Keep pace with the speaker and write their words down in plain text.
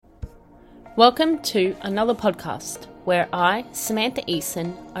Welcome to another podcast where I, Samantha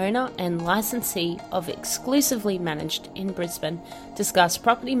Eason, owner and licensee of Exclusively Managed in Brisbane, discuss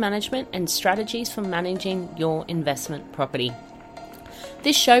property management and strategies for managing your investment property.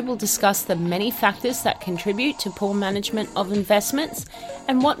 This show will discuss the many factors that contribute to poor management of investments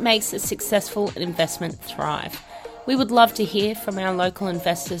and what makes a successful investment thrive. We would love to hear from our local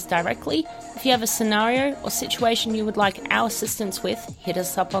investors directly. If you have a scenario or situation you would like our assistance with, hit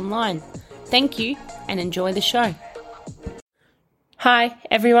us up online. Thank you and enjoy the show. Hi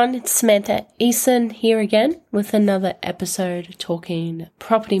everyone, it's Samantha Eason here again with another episode talking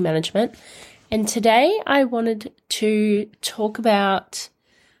property management. And today I wanted to talk about,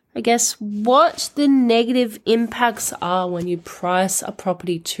 what the negative impacts are when you price a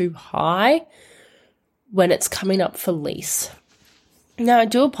property too high when it's coming up for lease. Now, I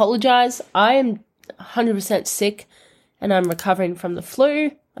do apologize. I am 100% sick and I'm recovering from the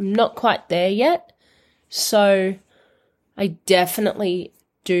flu. I'm not quite there yet. So I definitely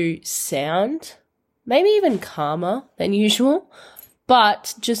do sound maybe even calmer than usual,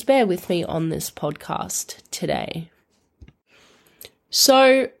 but just bear with me on this podcast today.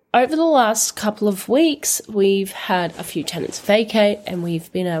 So over the last couple of weeks, we've had a few tenants vacate and we've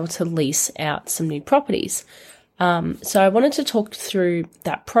been able to lease out some new properties. So I wanted to talk through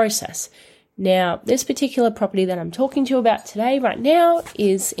that process. Now, this particular property that I'm talking to you about today, right now,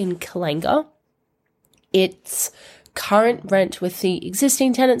 is in Kalinga. Its current rent with the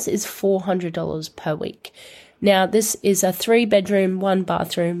existing tenants is $400 per week. Now, this is a 3-bedroom,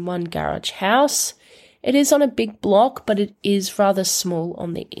 1-bathroom, 1-garage house. It is on a big block, but it is rather small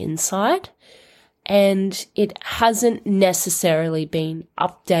on the inside, and it hasn't necessarily been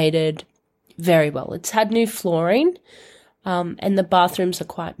updated very well. It's had new flooring, and the bathrooms are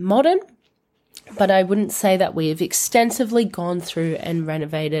quite modern, but I wouldn't say that we have extensively gone through and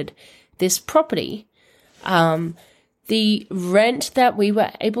renovated this property. The rent that we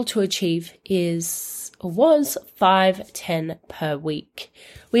were able to achieve was $510 per week.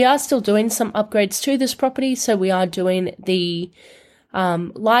 We are still doing some upgrades to this property, so we are doing the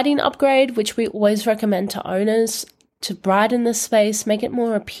lighting upgrade, which we always recommend to owners to brighten the space, make it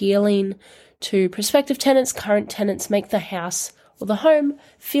more appealing to prospective tenants, current tenants, make the house or the home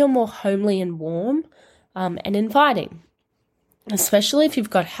feel more homely and warm and inviting. Especially if you've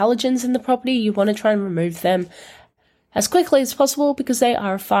got halogens in the property, you want to try and remove them as quickly as possible because they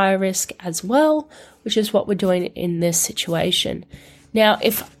are a fire risk as well, which is what we're doing in this situation. Now,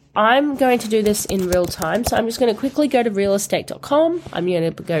 if I'm going to do this in real time, so I'm just going to quickly go to realestate.com. I'm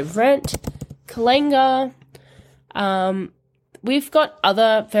going to go rent, Kalinga. We've got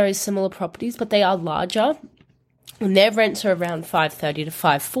other very similar properties, but they are larger. And their rents are around $530 to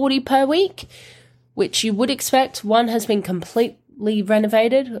 $540 per week, which you would expect. One has been completely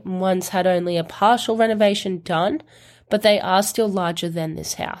renovated, and one's had only a partial renovation done, but they are still larger than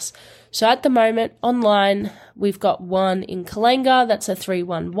this house. So at the moment, online, we've got one in Kalinga, that's a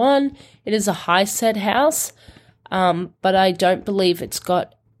 311. It is a high-set house, but I don't believe it's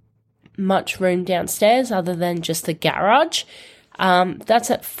got much room downstairs other than just the garage. That's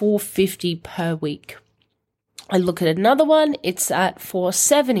at $450 per week. I look at another one, it's at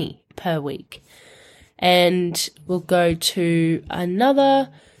 $470 per week. And we'll go to another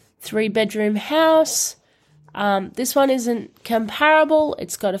 3-bedroom house. This one isn't comparable.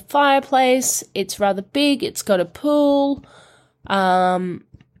 It's got a fireplace. It's rather big. It's got a pool.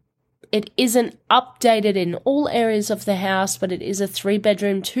 It isn't updated in all areas of the house, but it is a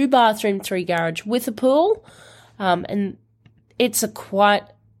 3-bedroom, 2-bathroom, 3-garage with a pool. And it's a quite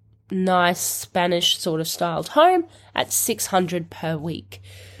nice Spanish sort of styled home at $600 per week.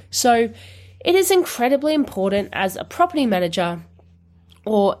 So it is incredibly important as a property manager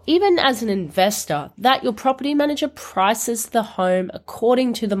or even as an investor that your property manager prices the home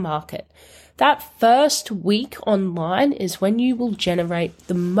according to the market. That first week online is when you will generate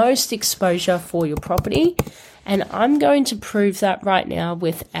the most exposure for your property. And I'm going to prove that right now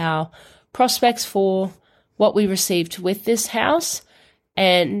with our prospects for what we received with this house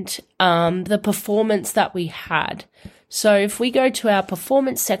and the performance that we had. So if we go to our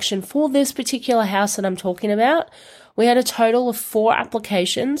performance section for this particular house that I'm talking about, we had a total of 4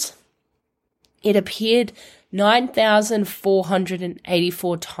 applications. It appeared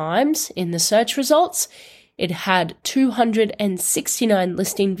 9,484 times in the search results. It had 269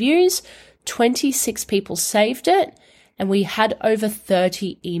 listing views, 26 people saved it, and we had over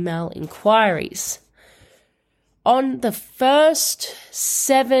 30 email inquiries. On the first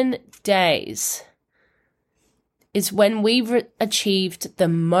 7 days is when we achieved the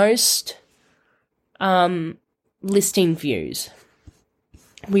most listing views.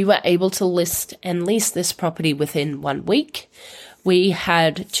 We were able to list and lease this property within 1 week. We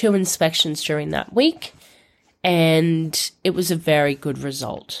had 2 inspections during that week, and it was a very good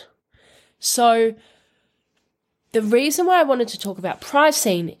result. So the reason why I wanted to talk about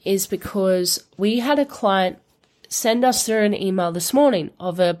pricing is because we had a client send us through an email this morning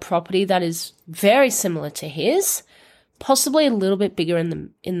of a property that is very similar to his, possibly a little bit bigger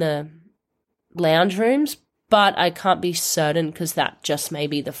in the lounge rooms, but I can't be certain because that just may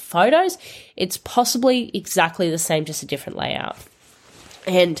be the photos. It's possibly exactly the same, just a different layout.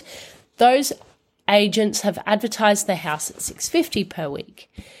 And those agents have advertised the house at $650 per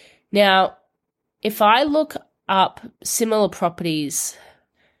week. Now, if I look up similar properties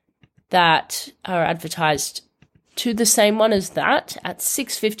that are advertised to the same one as that at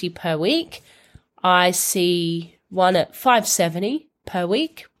 $650 per week, I see one at $570 per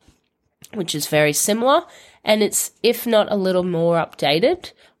week, which is very similar, and it's, if not a little more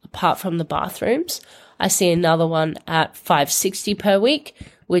updated, apart from the bathrooms. I see another one at $560 per week,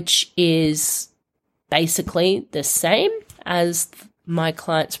 which is basically the same as my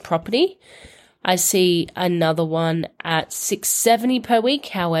client's property. I see another one at $670 per week.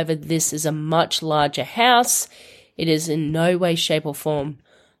 However, this is a much larger house. It is in no way, shape, or form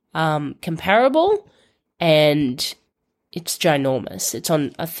comparable, and it's ginormous. It's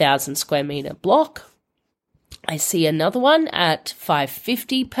on 1,000 square meter block. I see another one at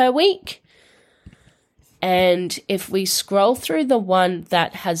 $550 per week. And if we scroll through the one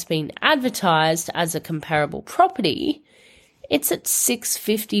that has been advertised as a comparable property, it's at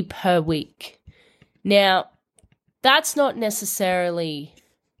 $650 per week. Now, that's not necessarily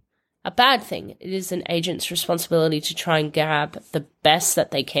a bad thing. It is an agent's responsibility to try and grab the best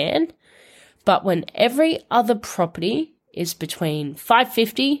that they can. But when every other property is between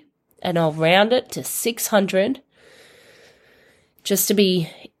 $550 and I'll round it to $600, just to be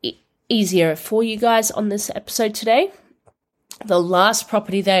easier for you guys on this episode today, the last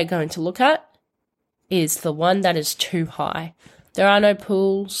property they're going to look at is the one that is too high. There are no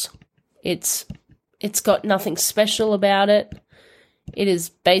pools. It's got nothing special about it. It is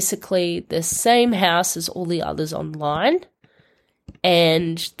basically the same house as all the others online,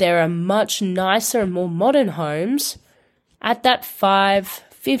 and there are much nicer and more modern homes at that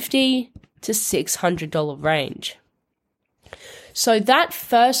 $550 to $600 range. So that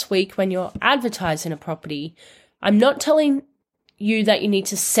first week when you're advertising a property, I'm not telling you that you need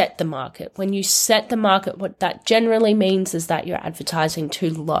to set the market. When you set the market, what that generally means is that you're advertising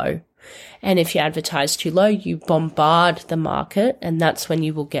too low. And if you advertise too low, you bombard the market, and that's when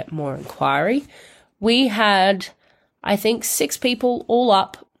you will get more inquiry. We had, I think, 6 people all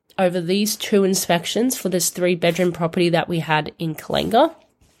up over these 2 inspections for this 3-bedroom property that we had in Kalenga.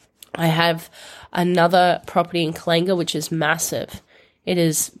 I have another property in Kalenga, which is massive. It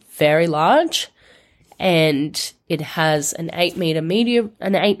is very large, and it has an 8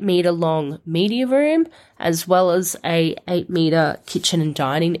 meter long media room, as well as a 8 meter kitchen and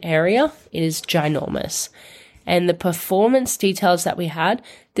dining area. It is ginormous. And the performance details that we had,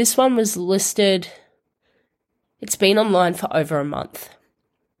 this one was listed, it's been online for over a month.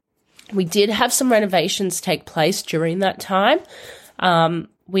 We did have some renovations take place during that time.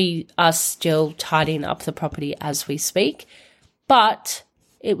 We are still tidying up the property as we speak, but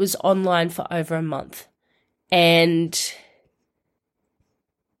it was online for over a month. And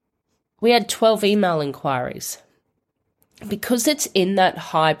we had 12 email inquiries. Because it's in that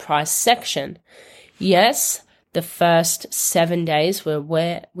high price section, yes, the first 7 days were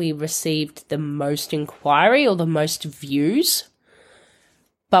where we received the most inquiry or the most views.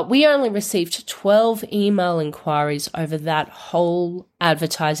 But we only received 12 email inquiries over that whole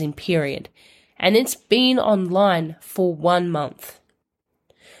advertising period. And it's been online for 1 month.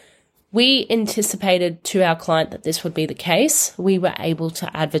 We anticipated to our client that this would be the case. We were able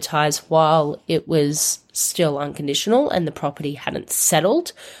to advertise while it was still unconditional and the property hadn't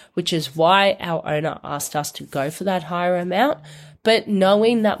settled, which is why our owner asked us to go for that higher amount. But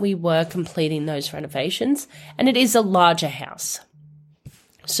knowing that we were completing those renovations, and it is a larger house.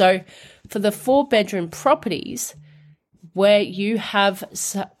 So for the 4-bedroom properties where you have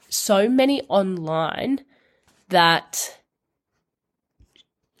so many online that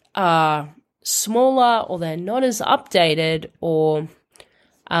are smaller or they're not as updated, or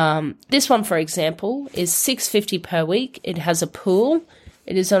this one, for example, is $650 per week. It has a pool.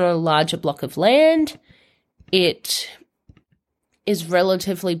 It is on a larger block of land. It is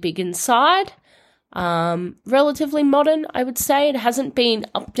relatively big inside. Relatively modern, I would say. It hasn't been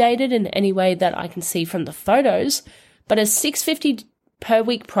updated in any way that I can see from the photos, but a $650 per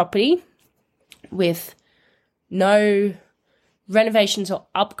week property with no renovations or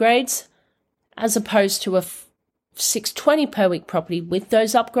upgrades, as opposed to a $620 per week property with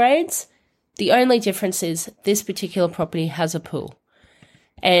those upgrades, the only difference is this particular property has a pool.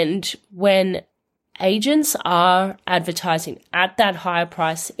 And when agents are advertising at that higher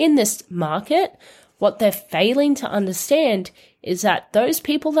price in this market, what they're failing to understand is that those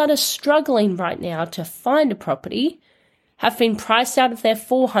people that are struggling right now to find a property have been priced out of their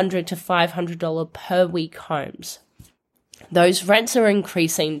 $400 to $500 per week homes. Those rents are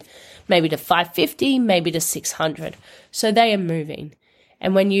increasing maybe to $550, maybe to $600. So they are moving.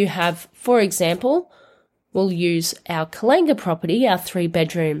 And when you have, for example, we'll use our Kalanga property, our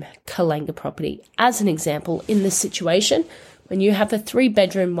 3-bedroom Kalanga property as an example in this situation. When you have a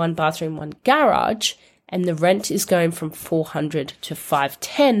 3-bedroom, 1-bathroom, 1 garage, and the rent is going from $400 to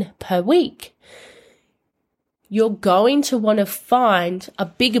 $510 per week, you're going to want to find a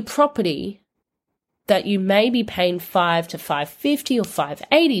bigger property that you may be paying $5 to $550 or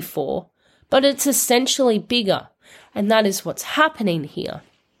 $580 for, but it's essentially bigger. And that is what's happening here.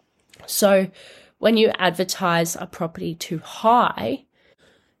 So when you advertise a property too high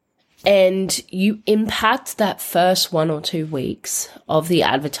and you impact that first 1 or 2 weeks of the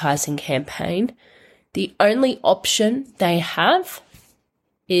advertising campaign, the only option they have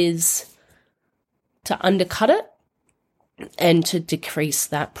is to undercut it and to decrease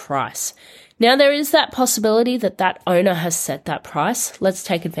that price. Now, there is that possibility that that owner has set that price. Let's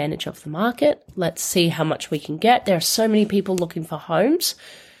take advantage of the market. Let's see how much we can get. There are so many people looking for homes.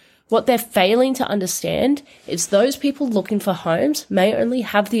 What they're failing to understand is those people looking for homes may only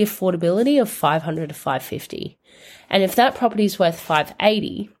have the affordability of $500 to $550. And if that property is worth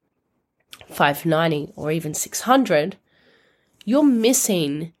 $580, $590, or even $600, you're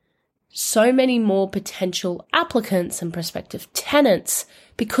missing so many more potential applicants and prospective tenants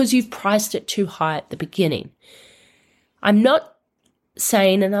because you've priced it too high at the beginning. I'm not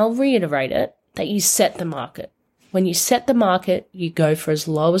saying, and I'll reiterate it, that you set the market. When you set the market, you go for as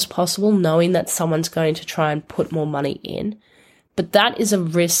low as possible, knowing that someone's going to try and put more money in. But that is a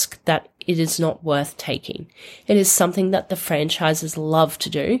risk that it is not worth taking. It is something that the franchises love to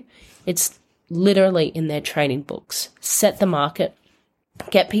do. It's literally in their training books. Set the market,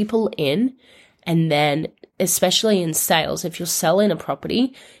 get people in, and then, especially in sales, if you're selling a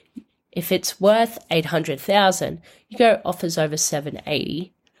property, if it's worth $800,000, you go offers over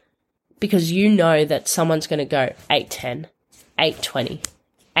 $780 because you know that someone's going to go $810, $820,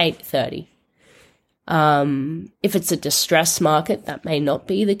 $830. If it's a distressed market, that may not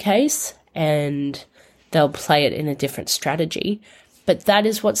be the case, and they'll play it in a different strategy. But that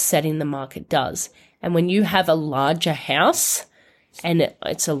is what setting the market does. And when you have a larger house and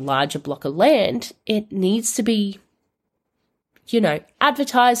it's a larger block of land, it needs to be,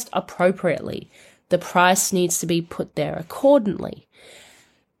 advertised appropriately. The price needs to be put there accordingly.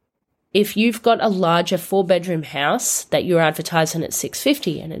 If you've got a larger 4-bedroom house that you're advertising at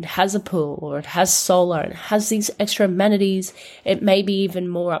 $650 and it has a pool or it has solar and it has these extra amenities, it may be even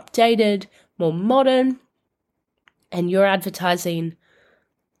more updated, more modern, and you're advertising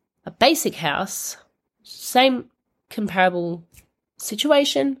a basic house, same comparable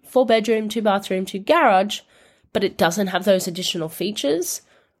situation, 4-bedroom, 2-bathroom, 2 garage, but it doesn't have those additional features,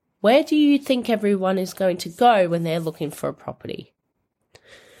 where do you think everyone is going to go when they're looking for a property?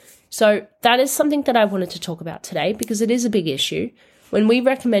 So that is something that I wanted to talk about today because it is a big issue. When we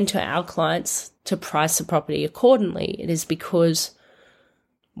recommend to our clients to price a property accordingly, it is because,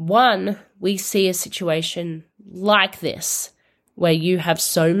 one, we see a situation like this where you have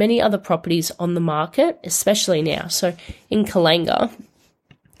so many other properties on the market, especially now. So in Kalanga,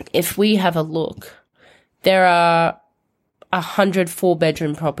 if we have a look, there are 100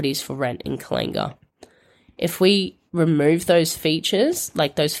 4-bedroom properties for rent in Kalanga. If we remove those features,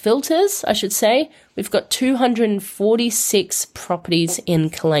 like those filters, I should say, we've got 246 properties in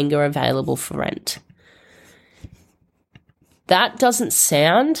Kalanga available for rent. That doesn't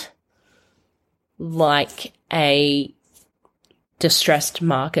sound like a distressed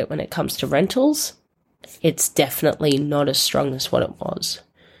market when it comes to rentals. It's definitely not as strong as what it was.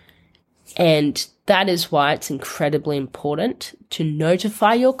 And that is why it's incredibly important to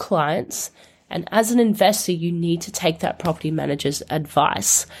notify your clients. And as an investor, you need to take that property manager's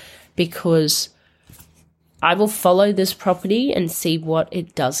advice, because I will follow this property and see what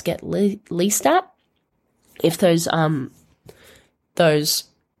it does get leased at. If those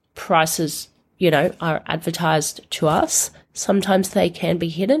prices, are advertised to us, sometimes they can be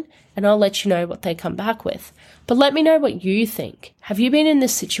hidden, and I'll let you know what they come back with. But let me know what you think. Have you been in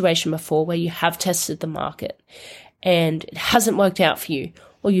this situation before where you have tested the market and it hasn't worked out for you?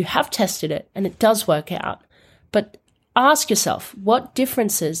 Or you have tested it and it does work out, but Ask yourself, what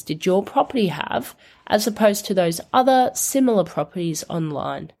differences did your property have as opposed to those other similar properties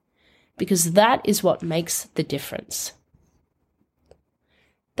online? Because that is what makes the difference.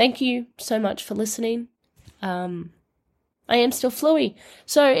 Thank you so much for listening. I am still fluey,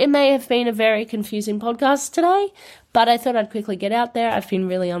 so it may have been a very confusing podcast today, but I thought I'd quickly get out there. I've been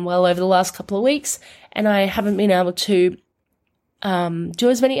really unwell over the last couple of weeks, and I haven't been able to do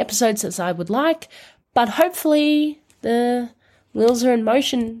as many episodes as I would like, but hopefully the wheels are in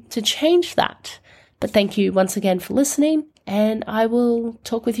motion to change that. But thank you once again for listening, and I will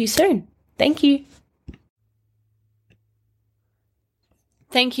talk with you soon. Thank you.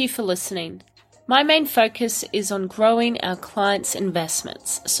 Thank you for listening. My main focus is on growing our clients'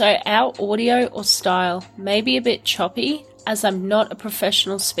 investments, so our audio or style may be a bit choppy as I'm not a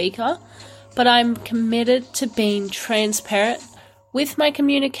professional speaker, but I'm committed to being transparent with my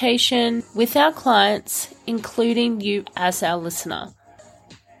communication with our clients, including you as our listener.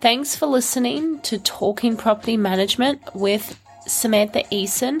 Thanks for listening to Talking Property Management with Samantha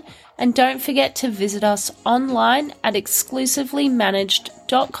Eason, and don't forget to visit us online at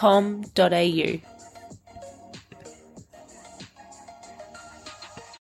exclusivelymanaged.com.au.